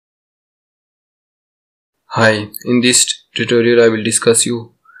Hi, in this tutorial I will discuss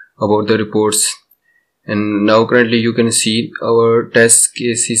you about the reports, and now currently you can see our test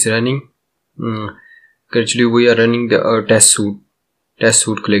case is running. Currently we are running the test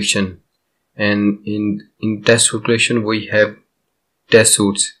suite collection, and in test suite collection we have test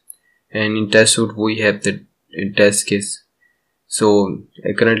suits, and in test suite we have the test case. So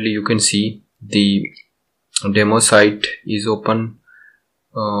currently you can see the demo site is open.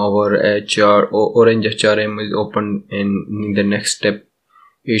 Our orange HRM is open, and in the next step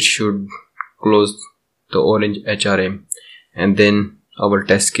it should close the orange HRM, and then our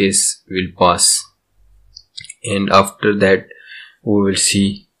test case will pass, and after that we will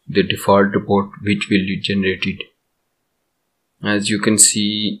see the default report which will be generated. As you can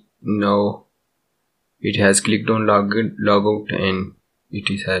see now, it has clicked on logout and it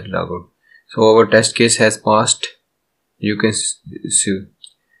has logout. So our test case has passed. You can see.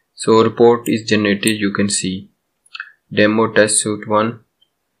 So report is generated. You can see demo test suite 1,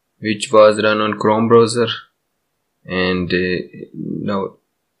 which was run on Chrome browser, and now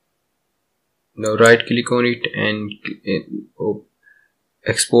right click on it and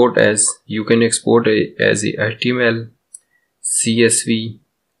export as. You can export as a HTML, CSV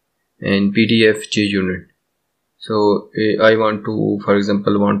and PDF JUnit. So I want to, for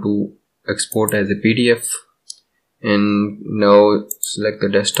example, export as a PDF, and now select the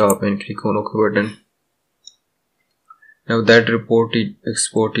desktop and click on OK button. Now that report is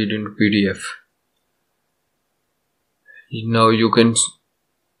exported into PDF. Now you can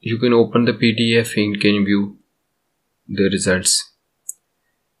open the PDF and can view the results.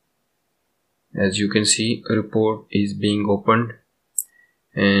 As you can see, a report is being opened,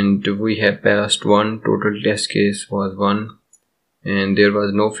 and we have passed 1. Total test case was 1, and there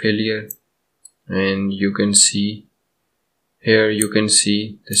was no failure. And you can see here, you can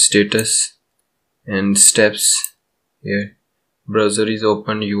see the status and steps here. Browser is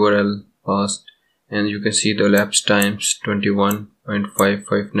open, URL passed, and you can see the elapsed times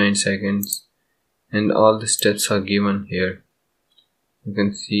 21.559 seconds, and all the steps are given here. You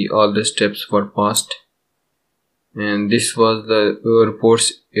can see all the steps were passed, and this was the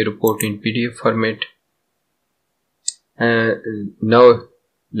report in PDF format. Now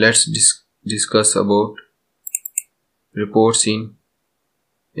let's discuss about reports in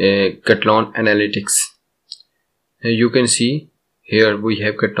Katalon analytics. You can see here we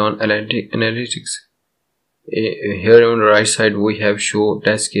have Katalon analytics. Here on the right side we have show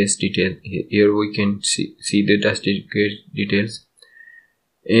test case detail. Here we can see the test case details.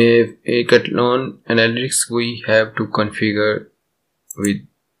 A Katalon analytics we have to configure with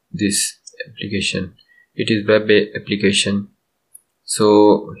this application. It is web application.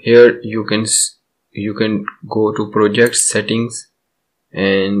 So here you can go to project settings,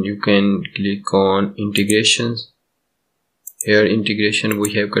 and you can click on integrations. Here integration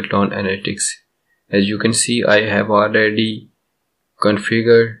we have Katalon analytics. As you can see, I have already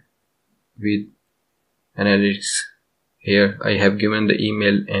configured with analytics. Here I have given the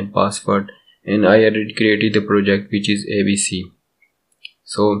email and password, and I already created the project which is ABC.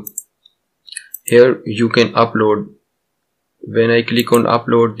 So here you can upload. When I click on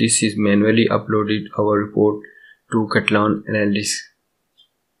upload, this is manually uploaded our report to Katalon analytics.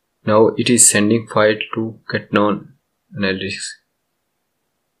 Now it is sending file to Katalon analytics.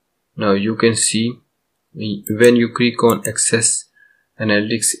 Now you can see when you click on access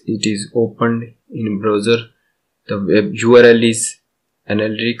analytics, it is opened in browser. The web URL is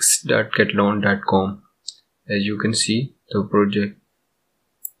analytics.katalon.com. As you can see the project,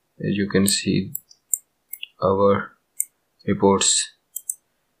 as you can see our reports.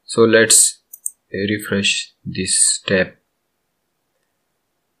 So let's refresh this tab.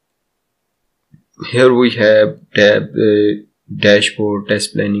 Here we have tab dashboard,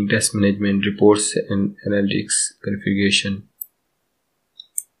 test planning, test management, reports and analytics configuration.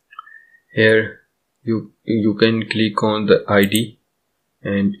 Here you can click on the ID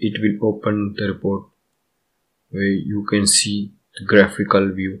and it will open the report, where you can see the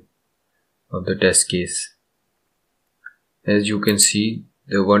graphical view of the test case. As you can see,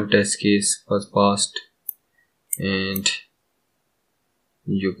 the 1 test case was passed, and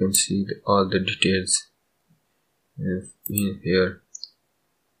you can see all the details in here.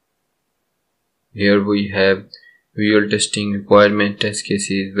 Here we have visual testing, requirement, test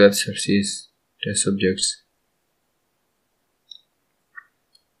cases, web services, test subjects.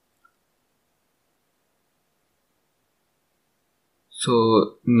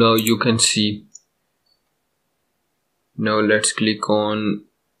 So now you can see. Now let's click on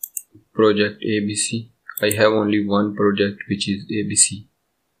project ABC. I have only one project which is ABC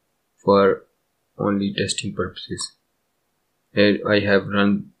for only testing purposes. Here I have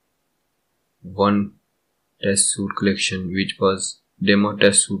run one test suite collection, which was demo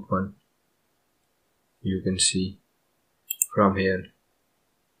test suite 1. You can see from here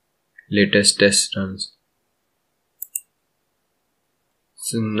latest test runs.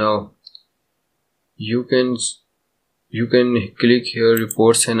 So now you can click here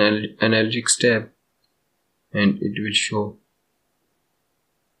reports and analytics tab, and it will show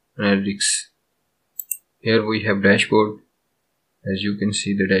analytics. Here we have dashboard. As you can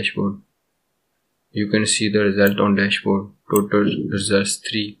see the dashboard, you can see the result on dashboard. Total results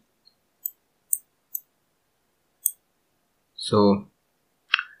 3. So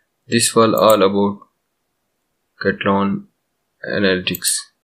this was all about Katalon analytics.